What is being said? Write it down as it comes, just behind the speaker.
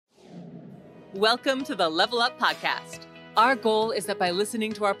Welcome to the Level Up Podcast. Our goal is that by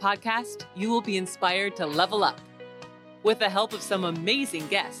listening to our podcast, you will be inspired to level up. With the help of some amazing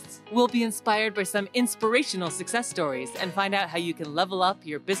guests, we'll be inspired by some inspirational success stories and find out how you can level up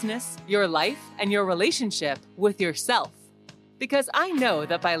your business, your life, and your relationship with yourself. Because I know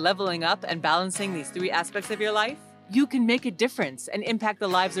that by leveling up and balancing these three aspects of your life, you can make a difference and impact the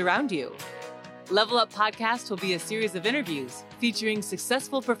lives around you. Level Up Podcast will be a series of interviews featuring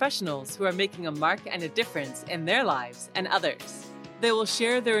successful professionals who are making a mark and a difference in their lives and others. They will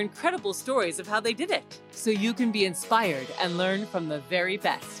share their incredible stories of how they did it, so you can be inspired and learn from the very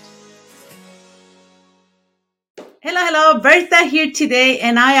best. Hello, Bertha here today,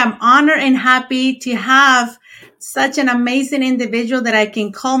 and I am honored and happy to have such an amazing individual that I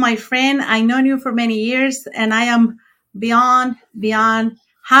can call my friend. I've known you for many years, and I am beyond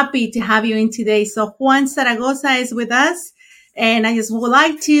happy to have you in today. So Juan Zaragoza is with us, and I just would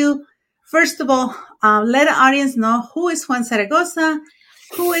like to, first of all, let the audience know who is Juan Zaragoza,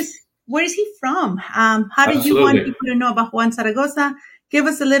 where is he from? How did you want people to know about Juan Zaragoza? Give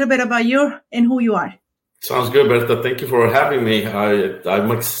us a little bit about you and who you are. Sounds good, Bertha. Thank you for having me.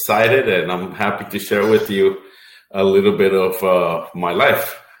 I'm excited and I'm happy to share with you a little bit of my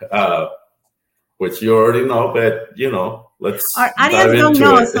life, which you already know, but let's our audience don't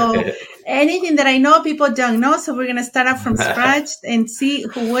know. So anything that I know, people don't know. So we're gonna start off from scratch and see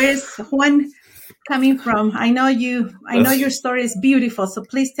where's Juan coming from. I know your story is beautiful. So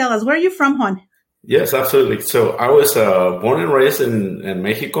please tell us, where are you from, Juan? Yes, absolutely. So I was born and raised in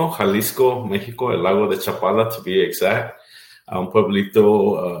Mexico, Jalisco, Mexico, El Lago de Chapala to be exact.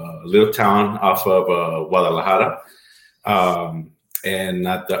 Pueblito, a little town off of Guadalajara. And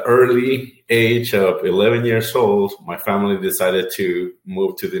at the early age of 11 years old, my family decided to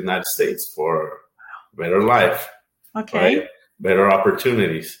move to the United States for better life, right? Better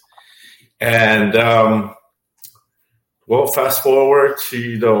opportunities. And, fast forward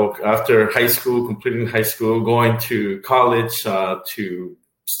to, after high school, completing high school, going to college to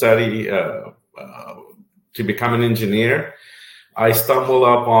study, to become an engineer, I stumbled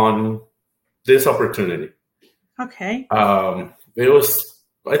up on this opportunity. Okay. It was,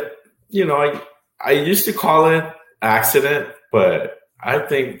 I used to call it accident, but I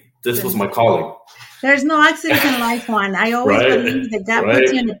think this was my calling. There's no accident in life, Juan. I always believe that God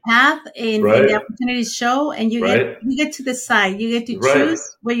puts you on the path and the opportunities show, and you get to decide. You get to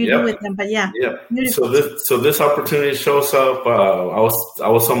choose what you do with them. But so this opportunity shows up. I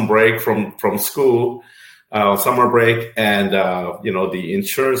was on break from school, summer break, and the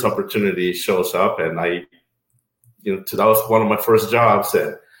insurance opportunity shows up, and that was one of my first jobs,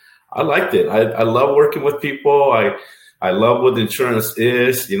 and I liked it. I love working with people. I love what insurance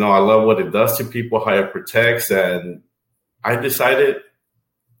is. I love what it does to people, how it protects, and I decided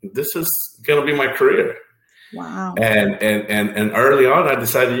this is going to be my career. Wow. And early on, I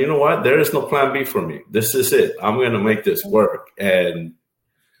decided, you know what? There is no plan B for me. This is it. I'm going to make this work. And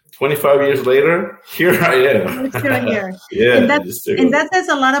 25 years later, here I am. We're still here. And that says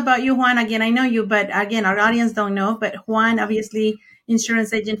a lot about you, Juan. Again, I know you, but again, our audience don't know. But Juan, obviously,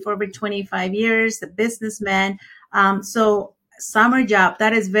 insurance agent for over 25 years, a businessman. So summer job,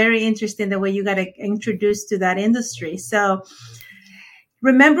 that is very interesting, the way you got introduced to that industry. So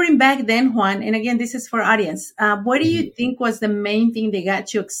remembering back then, Juan, and again, this is for audience, what do you think was the main thing that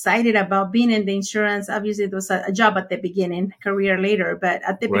got you excited about being in the insurance? Obviously, it was a job at the beginning, career later, but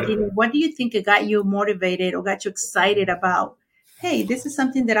at the beginning, what do you think it got you motivated or got you excited about, hey, this is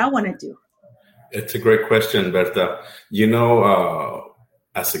something that I want to do? It's a great question, Berta.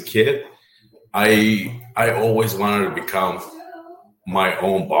 As a kid, I always wanted to become my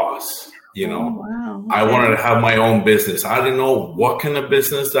own boss. Wow. I wanted to have my own business. I didn't know what kind of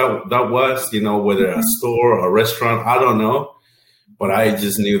business that was, whether a store or a restaurant, I don't know. But I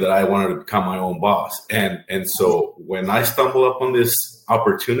just knew that I wanted to become my own boss. And so when I stumbled upon this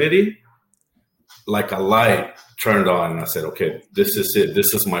opportunity, like a light turned on and I said, okay, this is it.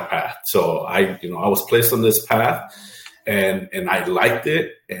 This is my path. So I was placed on this path and I liked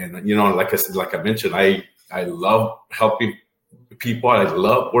it. And, like I mentioned, I love helping people. I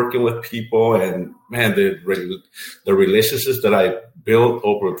love working with people, and man, the relationships that I built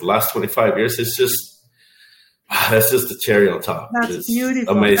over the last 25 years, that's just the cherry on top. That's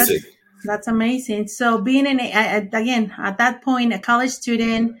beautiful. Amazing. That's amazing. So being again, at that point, a college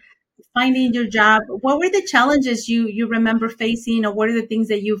student, finding your job, what were the challenges you remember facing, or what are the things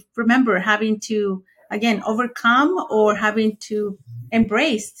that you remember having to, again, overcome or having to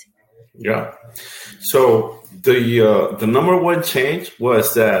embrace? Yeah. So the number one change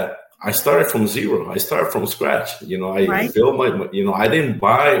was that I started from zero. I started from scratch. I Right. built I didn't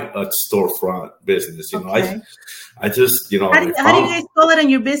buy a storefront business. Okay. I just, I How do you found, guys call it in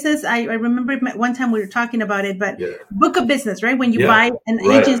your business? I remember one time we were talking about it, but yeah, book of business, right? When you yeah, buy an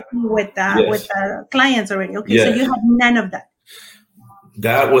right. agency with Yes, clients already. Okay, so you yes. have none of that.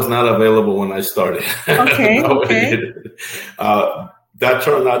 That was not available when I started. Okay, okay. That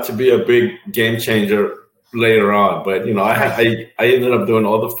turned out to be a big game changer later on. But Right. I ended up doing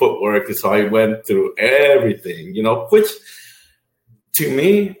all the footwork, and so I went through everything. Which to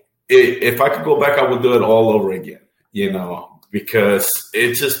me, if I could go back, I would do it all over again. Because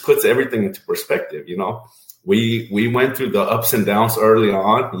it just puts everything into perspective. We went through the ups and downs early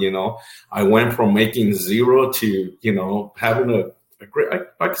on. I went from making zero to having a great.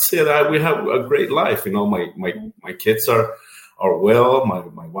 I could say that we have a great life. My kids are well.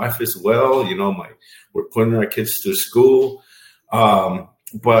 My wife is well. We're putting our kids through school.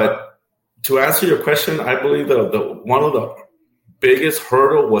 But to answer your question, I believe the one of the biggest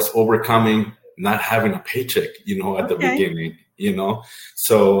hurdle was overcoming not having a paycheck, at the Okay. beginning.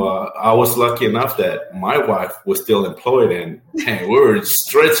 So I was lucky enough that my wife was still employed, and we were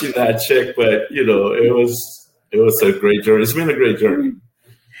stretching that check, but it was a great journey. It's been a great journey.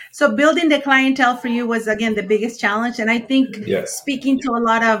 So building the clientele for you was again the biggest challenge, and I think Yeah. speaking to a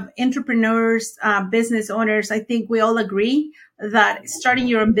lot of entrepreneurs, business owners, I think we all agree that starting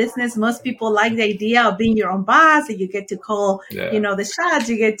your own business, most people like the idea of being your own boss, and you get to call, Yeah. the shots,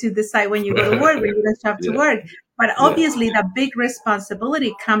 you get to decide when you go to work, when you don't have to Yeah. work. But Yeah. obviously, the big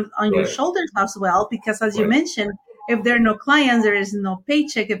responsibility comes on your Right. shoulders as well, because as you Right. mentioned, if there are no clients, there is no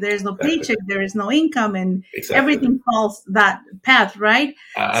paycheck. If there is no paycheck, there is no income, and Exactly. everything falls that path, right?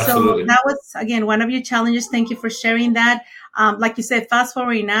 So Absolutely. that was, again, one of your challenges. Thank you for sharing that. Like you said, fast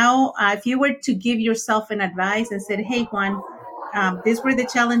forward now, if you were to give yourself an advice and said, hey, Juan, these were the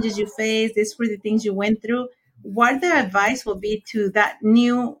challenges you faced, these were the things you went through, what the advice will be to that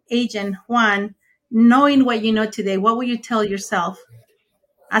new agent, Juan, knowing what you know today, what would you tell yourself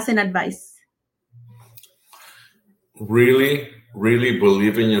as an advice? Really, really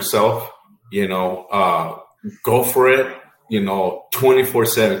believe in yourself, go for it,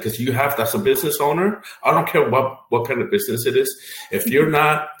 24/7, because you have, as a business owner, I don't care what kind of business it is. If you're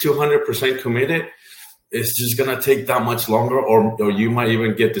not 200% committed, it's just going to take that much longer, or you might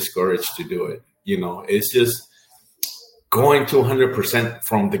even get discouraged to do it. It's just going to 100%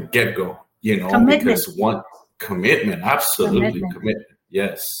 from the get-go, Commitment. because one commitment, absolutely commitment.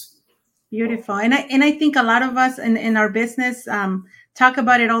 Yes. Beautiful. And I think a lot of us in our business talk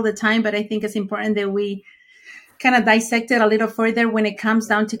about it all the time, but I think it's important that we kind of dissect it a little further when it comes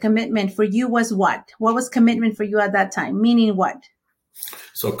down to commitment. For you was what? What was commitment for you at that time? Meaning what?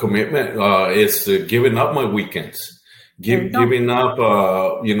 So commitment is giving up my weekends, giving up,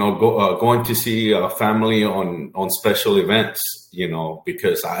 going to see family on special events,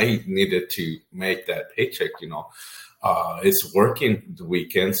 because I needed to make that paycheck. It's working the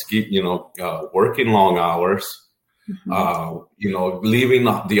weekends, working long hours, leaving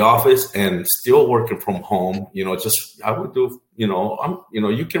the office and still working from home. I would do,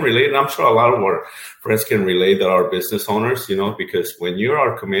 you can relate. And I'm sure a lot of our friends can relate, that are business owners, because when you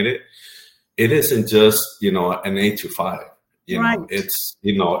are committed, it isn't just, an 8 to 5, Right.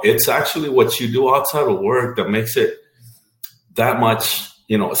 It's actually what you do outside of work that makes it that much,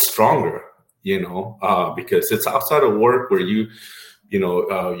 stronger, because it's outside of work where you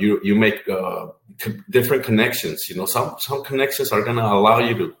make different connections. Some connections are going to allow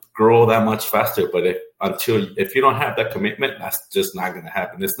you to grow that much faster. But if you don't have that commitment, that's just not going to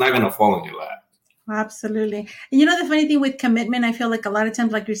happen. It's not going to fall in your lap. Absolutely. And the funny thing with commitment, I feel like a lot of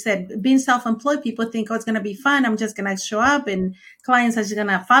times, like you said, being self-employed, people think, oh, it's going to be fun. I'm just going to show up and clients are just going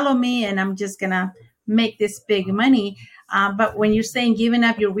to follow me and I'm just going to make this big money. But when you're saying giving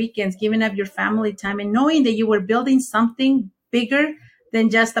up your weekends, giving up your family time, and knowing that you were building something bigger than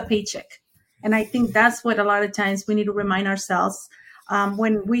just a paycheck. And I think that's what a lot of times we need to remind ourselves.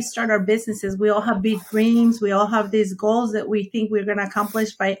 When we start our businesses, we all have big dreams. We all have these goals that we think we're going to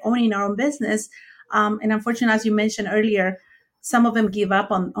accomplish by owning our own business. And unfortunately, as you mentioned earlier, some of them give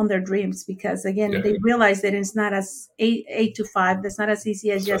up on their dreams because, again, they realize that it's not as 8 to 5. That's not as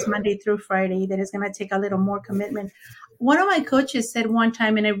easy as just Monday through Friday. That it's going to take a little more commitment. One of my coaches said one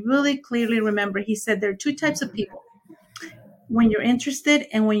time, and I really clearly remember, he said there are two types of people: when you're interested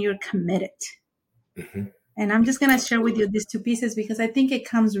and when you're committed. Mm-hmm. And I'm just going to share with you these two pieces because I think it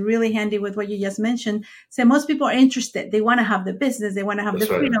comes really handy with what you just mentioned. So most people are interested. They want to have the business. They want to have the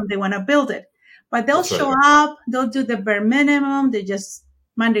freedom. They want to build it. But they'll show up. They'll do the bare minimum. They just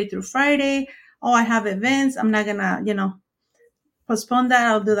Monday through Friday. Oh, I have events. I'm not going to, postpone that,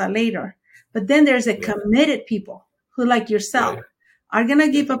 I'll do that later. But then there's a committed people who, like yourself, are going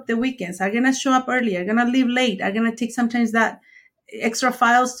to give up the weekends, are going to show up early, are going to leave late, are going to take sometimes that extra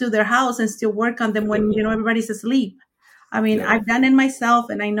files to their house and still work on them when, everybody's asleep. I mean, I've done it myself,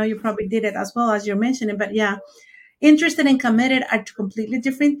 and I know you probably did it as well as you're mentioning, but interested and committed are two completely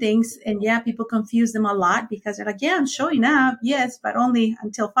different things. And people confuse them a lot because they're like, I'm showing up. Yes, but only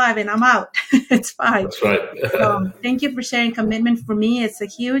until 5 and I'm out. It's 5. That's right. So thank you for sharing commitment. For me, it's a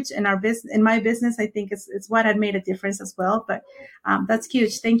huge in our business, in my business, I think it's what had made a difference as well. But that's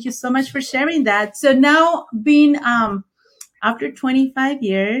huge. Thank you so much for sharing that. So now being, after 25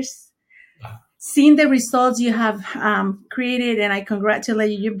 years, seeing the results you have created, and I congratulate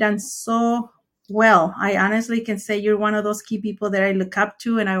you. You've done so well. I honestly can say you're one of those key people that I look up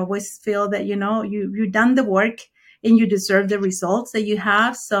to, and I always feel that, you've done the work and you deserve the results that you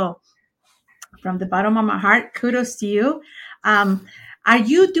have. So from the bottom of my heart, kudos to you. Are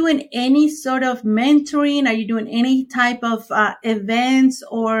you doing any sort of mentoring? Are you doing any type of events,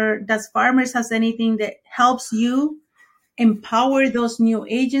 or does Farmers has anything that helps you empower those new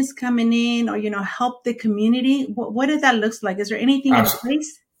agents coming in, or, help the community? What does that look like? Is there anything in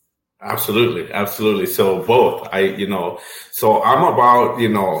place? Absolutely. So both, so I'm about,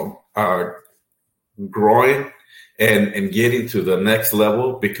 growing and getting to the next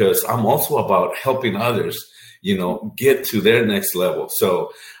level, because I'm also about helping others, get to their next level.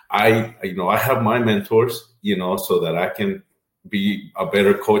 So I have my mentors, so that I can be a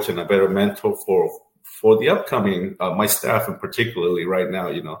better coach and a better mentor for the upcoming, my staff, and particularly right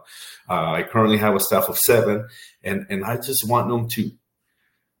now, I currently have a staff of 7, and I just want them to,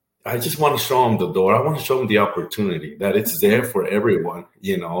 I just want to show them the door. I want to show them the opportunity that it's there for everyone,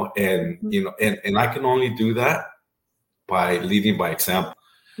 and I can only do that by leading by example,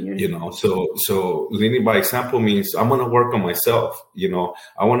 so leading by example means I'm going to work on myself.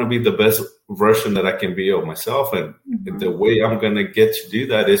 I want to be the best version that I can be of myself. And the way I'm going to get to do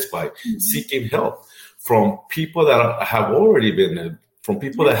that is by seeking help from people that have already been there, from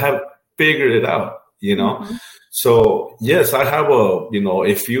people that have figured it out, So yes, I have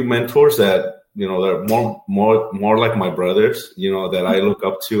a few mentors that, they're more like my brothers, that I look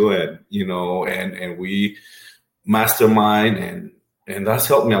up to, and, and we mastermind, and that's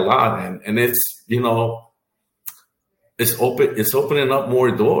helped me a lot. And it's, it's opening up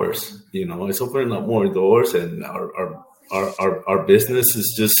more doors, it's opening up more doors, and our business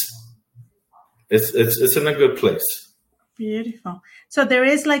is just, it's in a good place. Beautiful. So there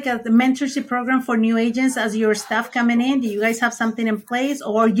is like the mentorship program for new agents as your staff coming in. Do you guys have something in place,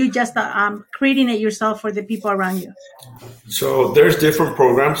 or you just creating it yourself for the people around you? So there's different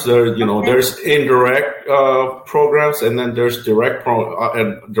programs. There's indirect programs, and then there's direct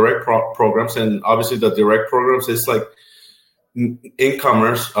programs. And obviously the direct programs is like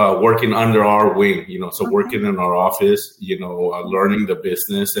incomers working under our wing, so working in our office, learning the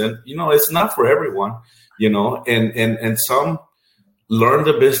business, and, it's not for everyone, and some learn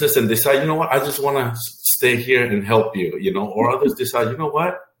the business and decide, I just want to stay here and help you, or others decide,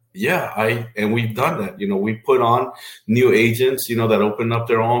 and we've done that, we put on new agents, that open up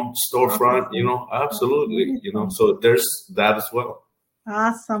their own storefront, absolutely, so there's that as well.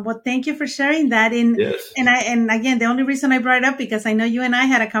 Awesome. Well, thank you for sharing that. Yes. And again, the only reason I brought it up, because I know you and I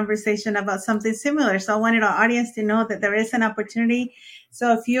had a conversation about something similar. So I wanted our audience to know that there is an opportunity.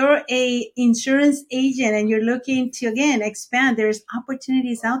 So if you're a insurance agent and you're looking to, again, expand, there's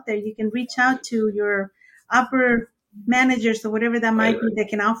opportunities out there. You can reach out to your upper managers or whatever that might be that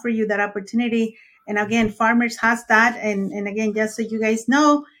can offer you that opportunity. And again, Farmers has that. And again, just so you guys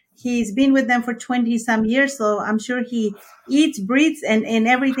know, he's been with them for 20 some years. So I'm sure he eats, breathes, and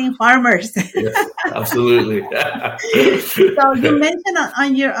everything Farmers. Yes, absolutely. So you mentioned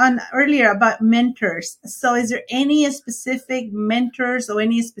on earlier about mentors. So is there any specific mentors or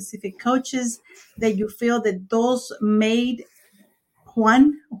any specific coaches that you feel that those made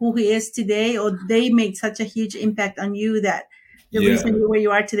Juan who he is today, or they made such a huge impact on you that the reason you're where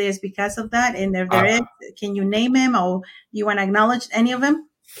you are today is because of that? And if there is, can you name him, or you want to acknowledge any of them?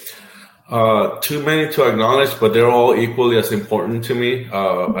 Too many to acknowledge, but they're all equally as important to me.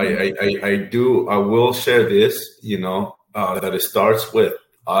 I will share this, that it starts with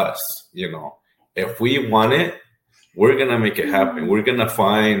us, if we want it, we're going to make it happen. We're going to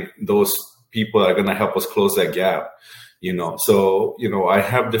find those people that are going to help us close that gap, So, I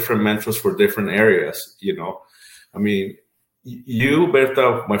have different mentors for different areas, I mean, you,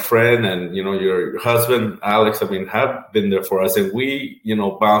 Berta, my friend, and, your husband, Alex, have been there for us, and we,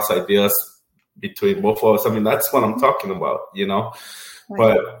 bounce ideas between both of us. That's what I'm talking about, Right.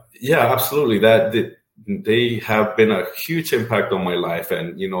 But yeah, absolutely. they have been a huge impact on my life.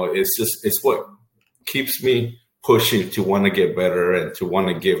 And, it's what keeps me pushing to want to get better and to want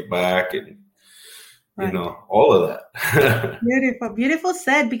to give back and, Right. all of that. Beautiful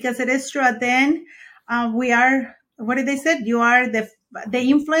said, because it is true. At the end, we are, what did they say? You are the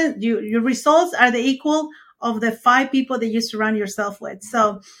influence, your results are the equal of the 5 people that you surround yourself with.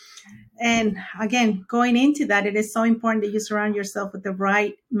 So, and again, going into that, it is so important that you surround yourself with the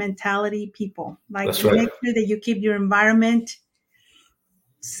right mentality people. Like, That's right. make sure that you keep your environment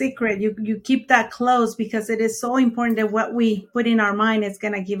secret. You keep that close, because it is so important that what we put in our mind is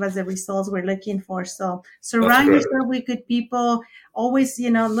going to give us the results we're looking for. So surround yourself with good people. Always,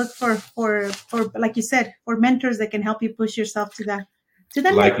 look for like you said, for mentors that can help you push yourself to that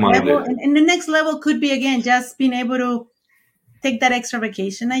next level. And the next level could be, again, just being able to take that extra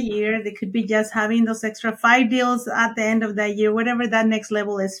vacation a year. They could be just having those extra 5 deals at the end of that year, whatever that next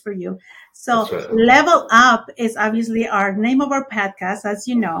level is for you. So Level Up is obviously our name of our podcast, as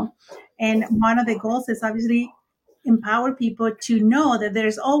you know. And one of the goals is obviously empower people to know that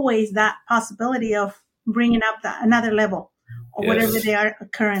there's always that possibility of bringing up another level or whatever they are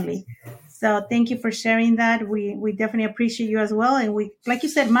currently. So thank you for sharing that. We definitely appreciate you as well. And we, like you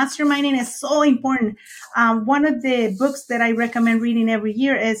said, masterminding is so important. One of the books that I recommend reading every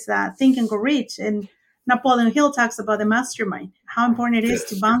year is Think and Go Rich. And Napoleon Hill talks about the mastermind, how important it is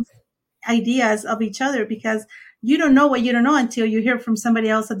to bounce ideas of each other, because you don't know what you don't know until you hear from somebody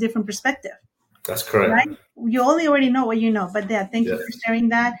else a different perspective. That's correct. Right? You only already know what you know. But thank you for sharing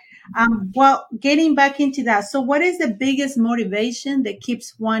that. Well, getting back into that. So what is the biggest motivation that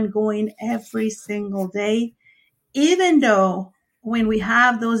keeps one going every single day? Even though when we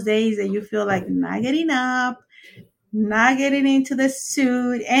have those days that you feel like not getting up, not getting into the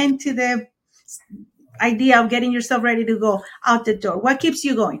suit, and to the idea of getting yourself ready to go out the door, what keeps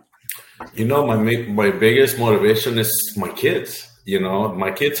you going? My biggest motivation is my kids.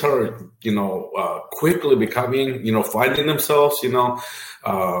 My kids are, quickly becoming, finding themselves,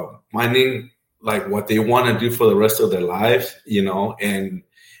 finding like what they want to do for the rest of their lives, and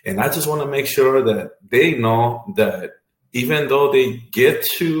I just want to make sure that they know that even though they get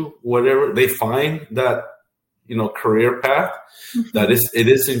to whatever they find that, career path, that it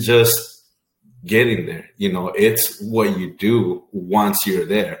isn't just getting there, it's what you do once you're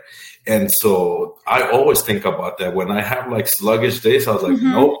there. And so I always think about that when I have like sluggish days. I was like,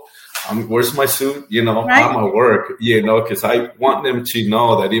 nope, where's my suit? Right? I'm at work, because I want them to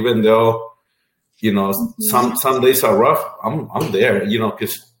know that even though, some days are rough, I'm there,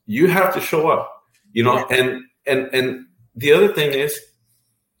 because you have to show up, and the other thing is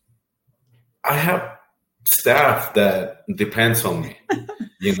I have staff that depends on me,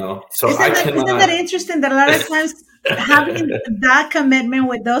 so isn't that interesting that a lot of times having that commitment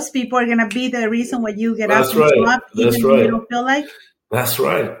with those people are going to be the reason why you get up and show up, even if you don't feel like. That's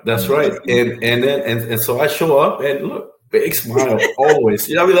right. And so I show up and look, big smile always.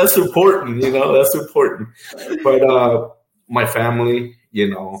 That's important. That's important. But my family,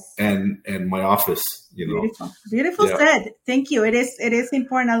 and my office, Beautiful said. Thank you. It is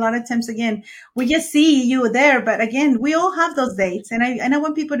important. A lot of times, again, we just see you there, but again, we all have those days, and I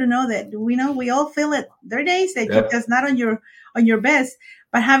want people to know that we all feel it. There are days that you're just not on your best,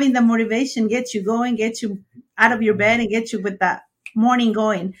 but having the motivation gets you going, gets you out of your bed, and gets you with that morning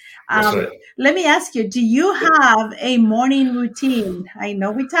going. Let me ask you, do you have a morning routine? I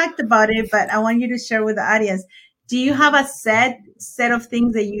know we talked about it, but I want you to share with the audience. Do you have a set of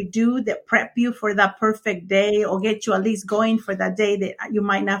things that you do that prep you for that perfect day, or get you at least going for that day that you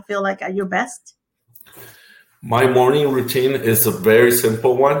might not feel like at your best? My morning routine is a very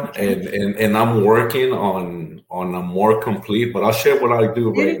simple one, and I'm working on a more complete, but I'll share what I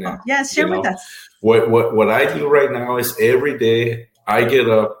do right now. Yeah, share with us. What I do right now is every day I get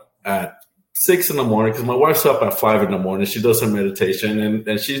up at 6 in the morning, because my wife's up at 5 in the morning. She does her meditation,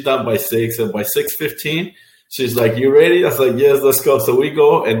 and she's done by 6, and by 6:15, she's like, "You ready?" I was like, "Yes, let's go." So we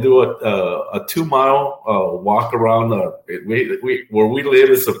go and do a 2-mile walk around. Where we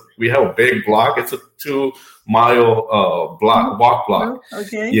live we have a big block. It's a 2-mile walk block.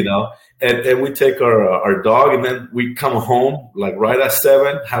 Okay. And we take our dog, and then we come home like right at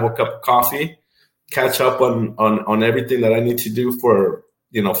 7, have a cup of coffee, catch up on everything that I need to do for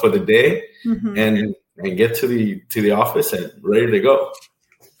the day, and get to the office and ready to go.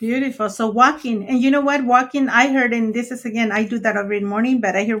 Beautiful. So walking, and you know what? Walking, I heard, and this is again, I do that every morning,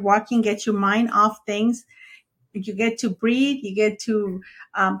 but I hear walking gets your mind off things. You get to breathe, you get to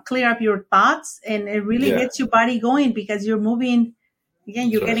clear up your thoughts, and it really gets your body going, because you're moving Again,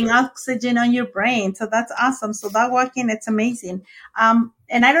 you're getting oxygen on your brain. So that's awesome. So dog walking, it's amazing.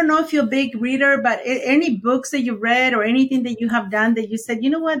 And I don't know if you're a big reader, but any books that you read or anything that you have done that you said, you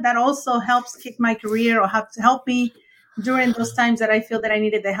know what, that also helps kick my career or help me during those times that I feel that I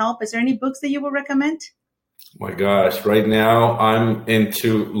needed the help. Is there any books that you would recommend? My gosh, right now I'm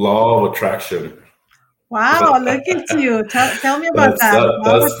into law of attraction. Wow, look at you. Tell me about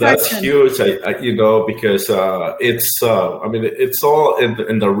That's huge. Because it's it's all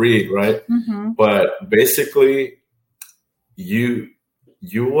in the read, right? Mm-hmm. But basically, you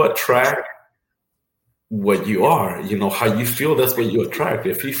attract what you are. You know how you feel. That's what you attract.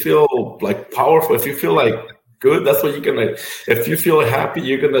 If you feel like powerful, if you feel like good, that's what you're gonna. If you feel happy,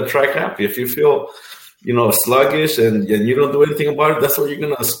 you're gonna attract happy. If you feel sluggish and you don't do anything about it, that's what you're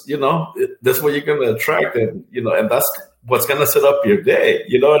gonna, that's what you're gonna attract, and that's what's gonna set up your day.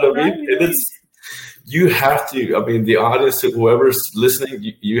 You know what I mean? Right. And you have to. I mean, the audience, whoever's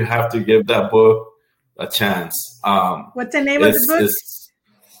listening, you have to give that book a chance. What's the name of the book? It's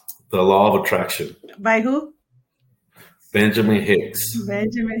The Law of Attraction. By who? Benjamin Hicks.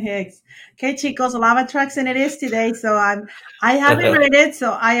 Okay, chicos, Law of Attraction it is today. So I haven't read it,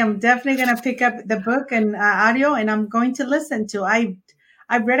 so I am definitely going to pick up the book and audio, and I'm going to listen to. I've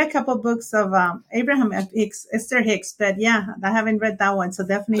read a couple books of Abraham Hicks, Esther Hicks, but yeah, I haven't read that one. So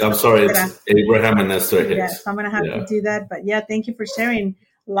definitely. I'm sorry, it's Abraham and Esther Hicks. Yes, I'm going to have to do that. But yeah, thank you for sharing.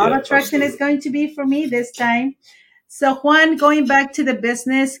 Law of Attraction is going to be for me this time. So Juan, going back to the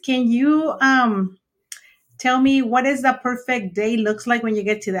business, can you tell me what is the perfect day looks like when you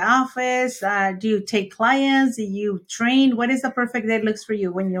get to the office? Do you take clients? Do you train? What is the perfect day looks for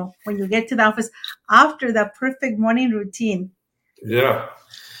you when you get to the office after the perfect morning routine? Yeah.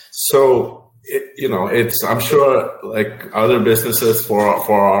 So, I'm sure like other businesses for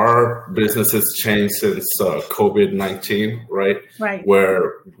our businesses changed since COVID-19, right? Right.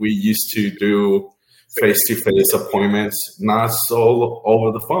 Where we used to do face-to-face appointments, not so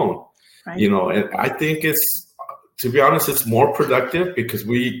over the phone. Right. And I think to be honest, it's more productive because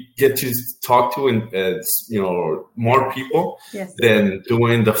we get to talk to more people than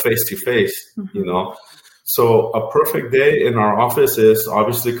doing the face-to-face, So a perfect day in our office is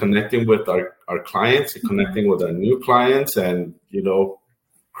obviously connecting with our clients, and connecting with our new clients, and,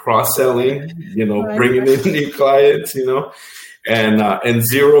 cross-selling, bringing in new clients, and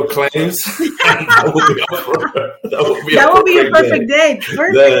zero claims. That would be a perfect day.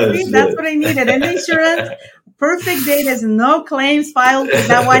 Perfect. That's what I needed. And insurance, perfect day. There's no claims filed for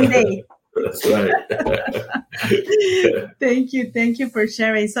that one day. That's right. Thank you for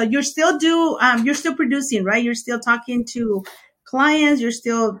sharing. So you're still producing, right? You're still talking to clients. You're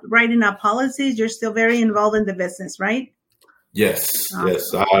still writing up policies. You're still very involved in the business, right? Yes.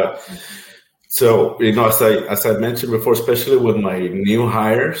 Yes. So, as I mentioned before, especially with my new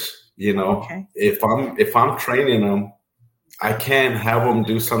hires, if I'm training them, I can't have them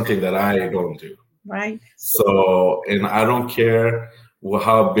do something that I don't do. Right. So, and I don't care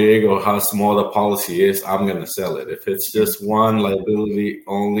how big or how small the policy is, I'm going to sell it. If it's just one liability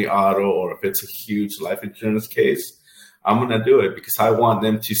only auto, or if it's a huge life insurance case, I'm going to do it because I want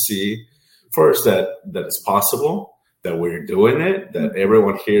them to see first that it's possible, that we're doing it, that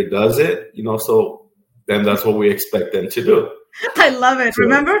everyone here does it, so then that's what we expect them to do. I love it. So,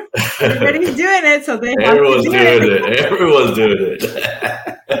 remember? Everybody's doing it, so they everyone's doing it. Everyone's doing it.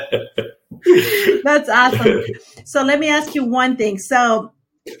 That's awesome. So let me ask you one thing. So,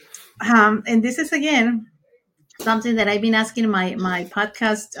 and this is, again, something that I've been asking my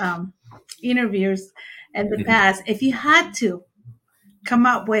podcast interviews in the past. If you had to come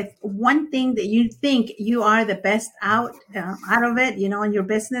up with one thing that you think you are the best out of it, in your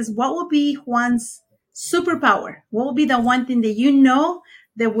business, what will be Juan's superpower? What will be the one thing that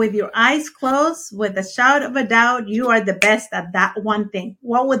that with your eyes closed, with a shout of a doubt, you are the best at that one thing?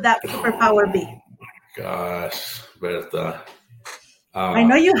 What would that superpower be? Gosh, Berta. I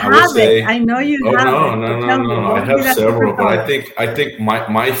know you have it. I know you have it. No. I have several, but I think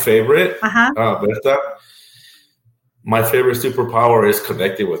my favorite, Berta, my favorite superpower is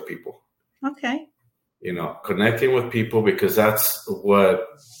connecting with people. Okay. Connecting with people, because that's what,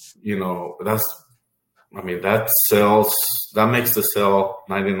 that sells, that makes the sell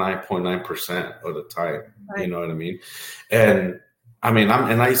 99.9% of the time. Right. You know what I mean? And I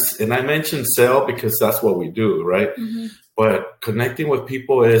mentioned sell because that's what we do, right? Mm-hmm. But connecting with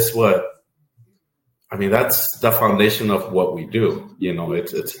people is that's the foundation of what we do.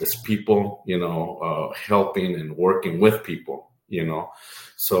 It's people, helping and working with people,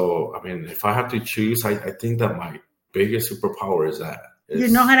 So, if I have to choose, I think that my biggest superpower is You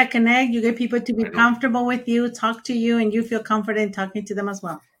know how to connect. You get people to be I know. comfortable with you, talk to you, and you feel confident talking to them as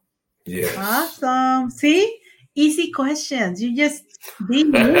well. Yes. Awesome. See? Easy questions. You just be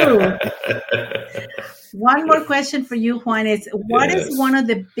you. One more question for you, Juan, is what is Yes. one of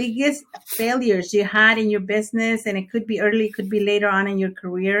the biggest failures you had in your business? And it could be early, it could be later on in your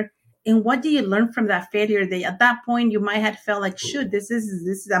career. And what do you learn from that failure that at that point you might have felt like, shoot,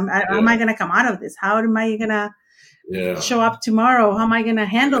 how am I going to come out of this? How am I going to show up tomorrow? How am I going to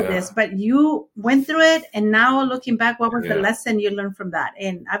handle this? But you went through it. And now looking back, what was the lesson you learned from that?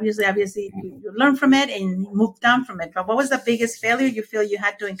 And obviously you learned from it and moved on from it. But what was the biggest failure you feel you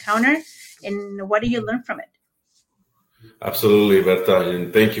had to encounter? And what do you learn from it? Absolutely, Berta,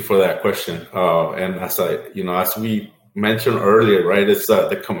 and thank you for that question. And as we mentioned earlier, right, it's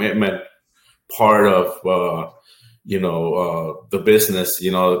the commitment part of the business,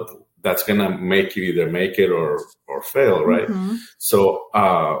 that's gonna make you either make it or fail, right? Mm-hmm. So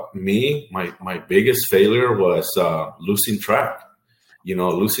my biggest failure was losing track.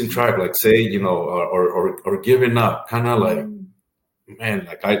 Like say, or giving up, kind of like, man,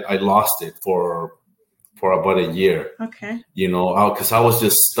 like I lost it for about a year. Okay. Because I was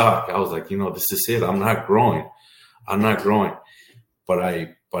just stuck. I was like, this is it. I'm not growing. But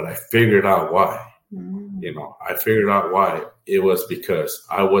I figured out why. I figured out why. It was because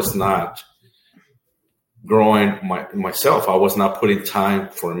I was not growing myself. I was not putting time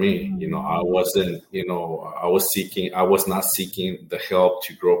for me. I wasn't, I was not seeking the help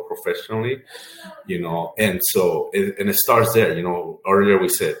to grow professionally, and so it starts there. Earlier we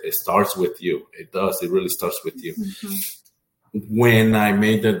said it starts with you. It does. It really starts with you. Mm-hmm. When I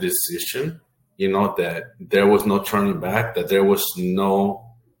made the decision, that there was no turning back, that there was no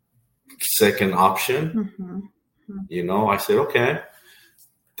second option, mm-hmm. I said, okay,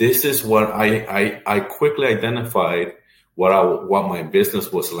 this is what I quickly identified what my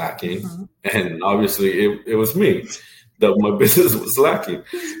business was lacking. Mm-hmm. And obviously it was me that my business was lacking.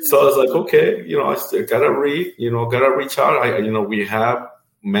 So I was like, okay, I still gotta reach out. We have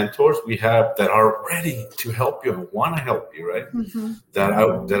mentors that are ready to help you and want to help you, right? Mm-hmm.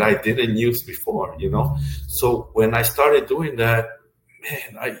 That I didn't use before, So when I started doing that,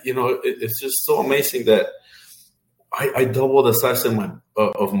 man, it's just so amazing that I doubled the size of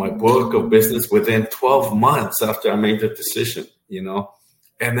my book of business within 12 months after I made the decision,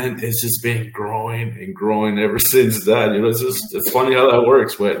 and then it's just been growing and growing ever since that. It's funny how that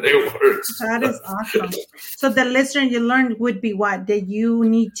works, but it works. That is awesome. So the lesson you learned would be what? That you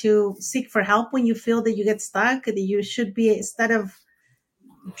need to seek for help when you feel that you get stuck, that you should be, instead of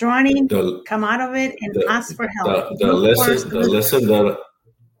drowning, come out of it and ask for help. The lesson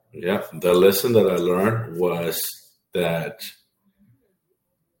that I learned was that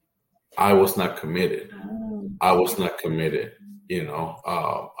I was not committed.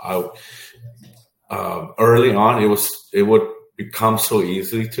 Early on, it would become so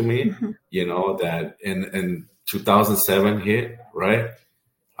easy to me, mm-hmm. That in 2007 hit, right?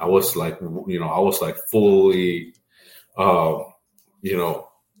 I was like fully,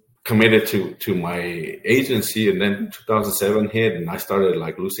 committed to my agency, and then 2007 hit and I started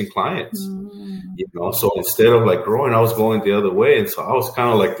like losing clients, so instead of like growing, I was going the other way. And so I was kind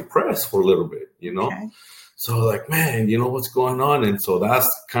of like depressed for a little bit, Okay. So like, man, what's going on? And so that's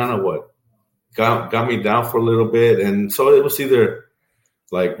kind of what got me down for a little bit. And so it was either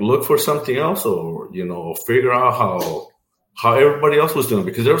like look for something else or, figure out how everybody else was doing,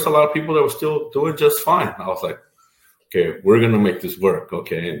 because there was a lot of people that were still doing just fine. I was like, okay, we're going to make this work.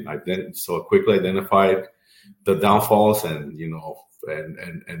 Okay. And I quickly identified the downfalls and,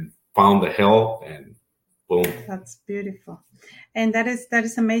 and found the help, and boom. That's beautiful. And that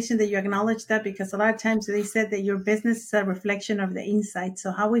is amazing that you acknowledge that, because a lot of times they said that your business is a reflection of the inside.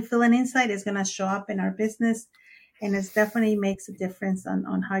 So how we feel an inside is going to show up in our business. And it definitely makes a difference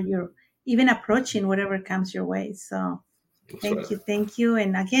on how you're even approaching whatever comes your way. So Thank you.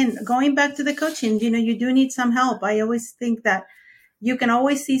 And again, going back to the coaching, you do need some help. I always think that you can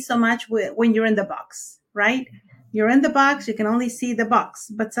always see so much when you're in the box, right? You're in the box, you can only see the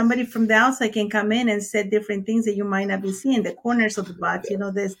box, but somebody from the outside can come in and say different things that you might not be seeing, the corners of the box,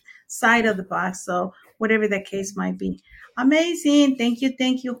 this side of the box. So whatever the case might be. Amazing. Thank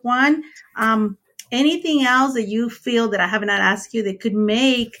you, Juan. Anything else that you feel that I have not asked you that could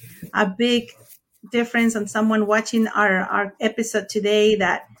make a big difference on someone watching our episode today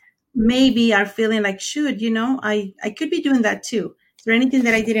that maybe are feeling like, shoot, I could be doing that too? Is there anything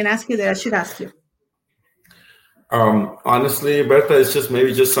that I didn't ask you that I should ask you? Honestly, Berta, it's just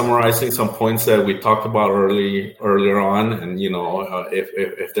summarizing some points that we talked about earlier on. And,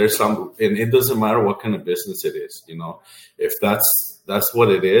 if there's some, and it doesn't matter what kind of business it is, if that's that's what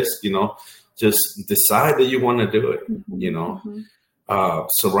it is. Just decide that you want to do it.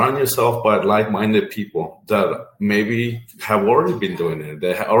 Surround yourself by like-minded people that maybe have already been doing it,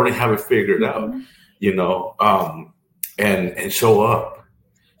 that already have it figured out. And show up.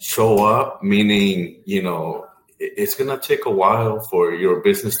 Show up, meaning it's gonna take a while for your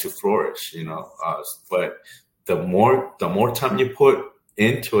business to flourish. But the more time you put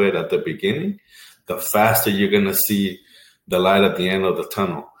into it at the beginning, the faster you're gonna see the light at the end of the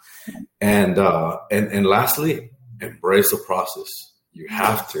tunnel. And lastly, embrace the process. You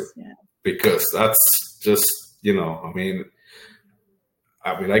have to, because that's just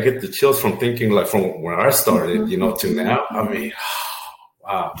I get the chills from thinking, like, from when I started, to now.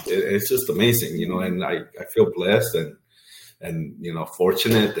 Wow, it's just amazing, and I feel blessed and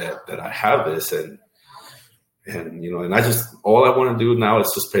fortunate that I have this, and I just, all I want to do now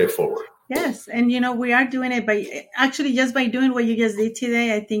is just pay it forward. Yes, and we are doing it just by doing what you just did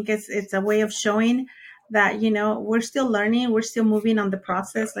today. I think it's a way of showing that we're still learning, we're still moving on the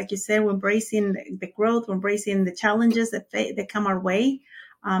process. Like you said, we're embracing the growth, we're embracing the challenges that come our way.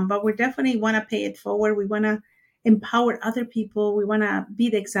 But we definitely want to pay it forward. We want to empower other people. We want to be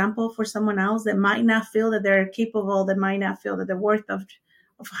the example for someone else that might not feel that they're capable, that might not feel that they're worth of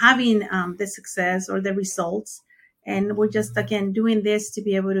having the success or the results. And we're just, again, doing this to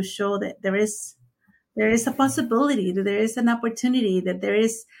be able to show that there is a possibility, that there is an opportunity, that there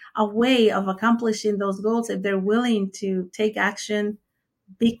is a way of accomplishing those goals if they're willing to take action,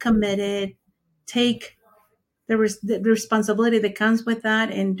 be committed, take the responsibility that comes with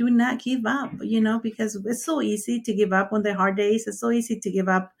that, and do not give up, because it's so easy to give up on the hard days. It's so easy to give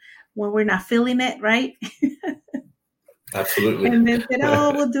up when we're not feeling it, right? Absolutely. And then said,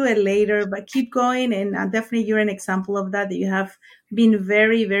 we'll do it later, but keep going. And definitely you're an example of that you have been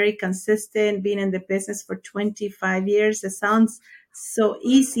very, very consistent, being in the business for 25 years. It sounds so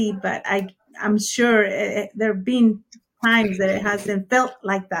easy, but I'm sure there have been times that it hasn't felt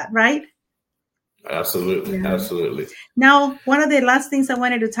like that, right? Absolutely. Yeah. Absolutely. Now, one of the last things I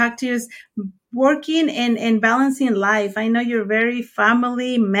wanted to talk to you is working and balancing life. I know you're a very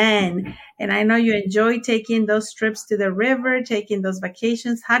family man, and I know you enjoy taking those trips to the river, taking those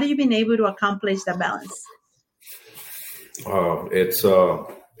vacations. How do you been able to accomplish that balance?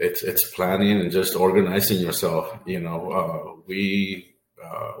 It's planning and just organizing yourself. We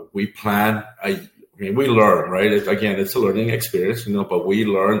plan. We learn, right? It's a learning experience, but we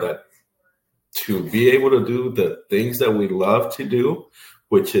learn that to be able to do the things that we love to do,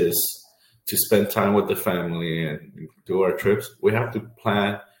 which is to spend time with the family and do our trips, we have to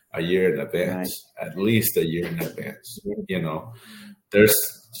plan a year in advance, right. At least a year in advance. There's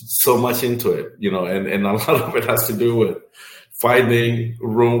so much into it, and a lot of it has to do with finding a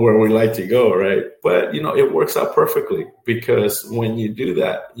room where we like to go, right? But, it works out perfectly, because when you do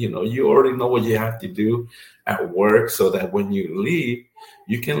that, you already know what you have to do at work, so that when you leave,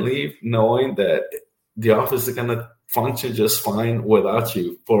 you can leave knowing that the office is going to function just fine without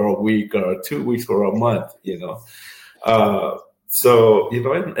you for a week or 2 weeks or a month, So,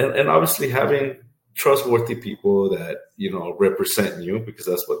 and obviously having trustworthy people that, represent you, because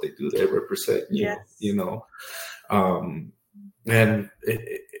that's what they do. They represent you, yes. And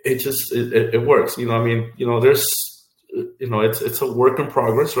it works, there's, it's a work in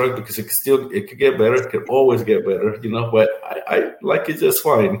progress, right? Because it could get better. It could always get better, but I like it just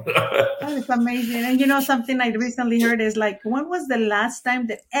fine. It's amazing. And something I recently heard is like, when was the last time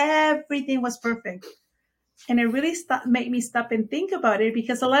that everything was perfect? And it really made me stop and think about it,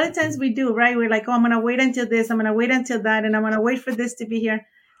 because a lot of times we do, right? We're like, I'm going to wait until this, I'm going to wait until that, and I'm going to wait for this to be here.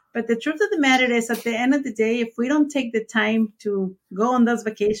 But the truth of the matter is, at the end of the day, if we don't take the time to go on those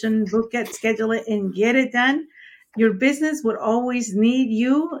vacations, book it, schedule it, and get it done, your business would always need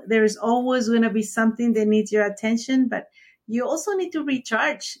you. There's always going to be something that needs your attention, but you also need to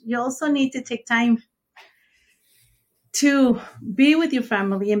recharge. You also need to take time to be with your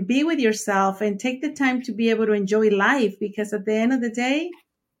family and be with yourself, and take the time to be able to enjoy life, because at the end of the day,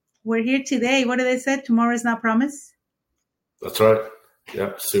 we're here today. What do they say? Tomorrow is not promised. That's right.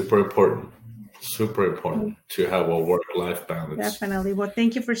 Yeah, super important to have a work-life balance. Definitely. Well,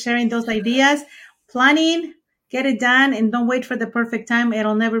 thank you for sharing those ideas. Planning, get it done, and don't wait for the perfect time.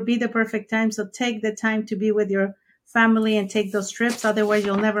 It'll never be the perfect time. So take the time to be with your family and take those trips. Otherwise,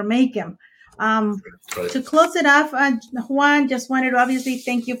 you'll never make them. Right. To close it off, Juan, just wanted to obviously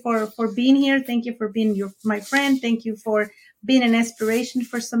thank you for being here. Thank you for being my friend. Thank you for being an inspiration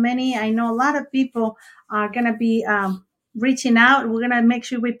for so many. I know a lot of people are going to be reaching out. We're going to make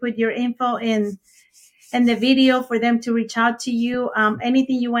sure we put your info in and the video for them to reach out to you.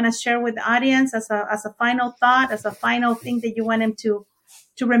 Anything you want to share with the audience as a final thought, as a final thing that you want them to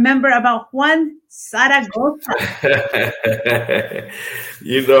remember about Juan Zaragoza?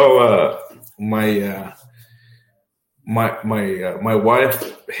 You know, my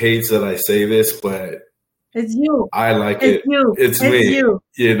wife hates that I say this, but It's you. I like It's it. you. It's It's me. you.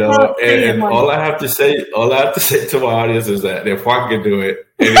 You know, Oh, say it, and Juan. all I have to say to my audience is that if Juan can do it,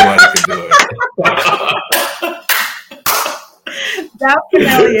 anybody can do it.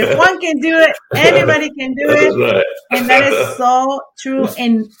 Definitely. If one can do it, anybody can do it. That's right. And that is so true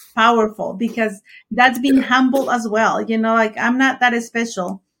and powerful, because that's being humble as well. You know, like, I'm not that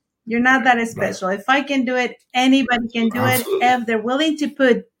special. You're not that special. If I can do it, anybody can do it. Absolutely. If they're willing to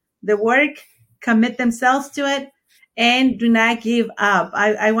put the work, commit themselves to it, and do not give up.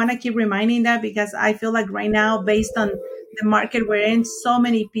 I want to keep reminding that, because I feel like right now, based on the market we're in, so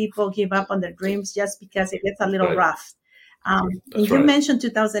many people give up on their dreams just because it gets a little Right. rough. And That's you right. mentioned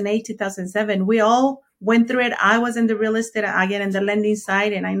 2008, 2007. We all went through it. I was in the real estate, again, in the lending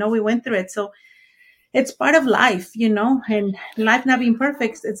side, and I know we went through it. So it's part of life, you know, and life not being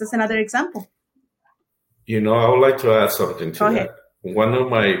perfect. It's just another example. You know, I would like to add something to Go that. ahead. One of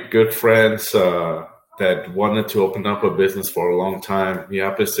my good friends that wanted to open up a business for a long time, he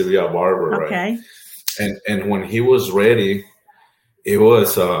happens to be a barber, Okay. right? And when he was ready, it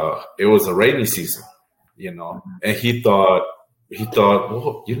was a rainy season, you know, and he thought,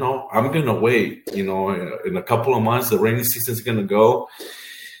 well, you know, I'm gonna wait, you know, in a couple of months the rainy season's gonna go,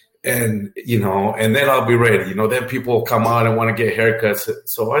 and you know, and then I'll be ready, you know, then people will come out and want to get haircuts.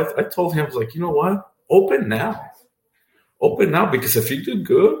 So I told him, like, you know what, open now, because if you do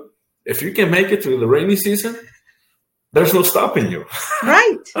good, if you can make it through the rainy season, there's no stopping you.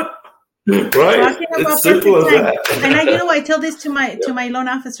 Right. Right? Talking about It's simple as perfect time. that. And I tell this to my loan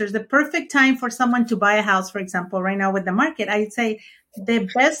officers, the perfect time for someone to buy a house, for example, right now with the market, I'd say the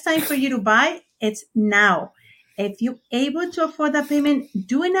best time for you to buy, it's now. If you're able to afford that payment,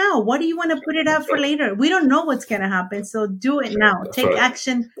 do it now. What do you want to put it out for later? We don't know what's going to happen. So do it now. That's Take right.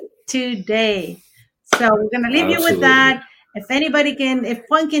 action today. So we're going to leave you with Absolutely. that. If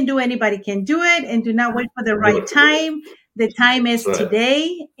one can do, anybody can do it. And do not wait for the right time. The time is That's right.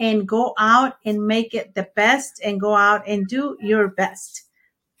 today, and go out and make it the best, and go out and do your best.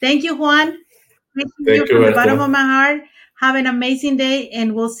 Thank you, Juan. Thank you from the bottom of my heart. Have an amazing day,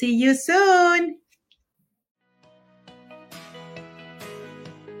 and we'll see you soon.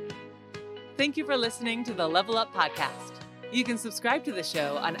 Thank you for listening to the Level Up Podcast. You can subscribe to the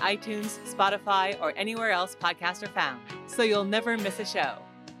show on iTunes, Spotify, or anywhere else podcasts are found, so you'll never miss a show.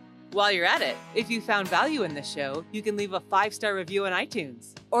 While you're at it, if you found value in this show, you can leave a 5-star review on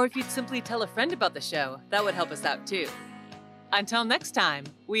iTunes. Or if you'd simply tell a friend about the show, that would help us out too. Until next time,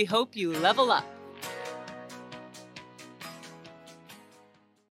 we hope you level up.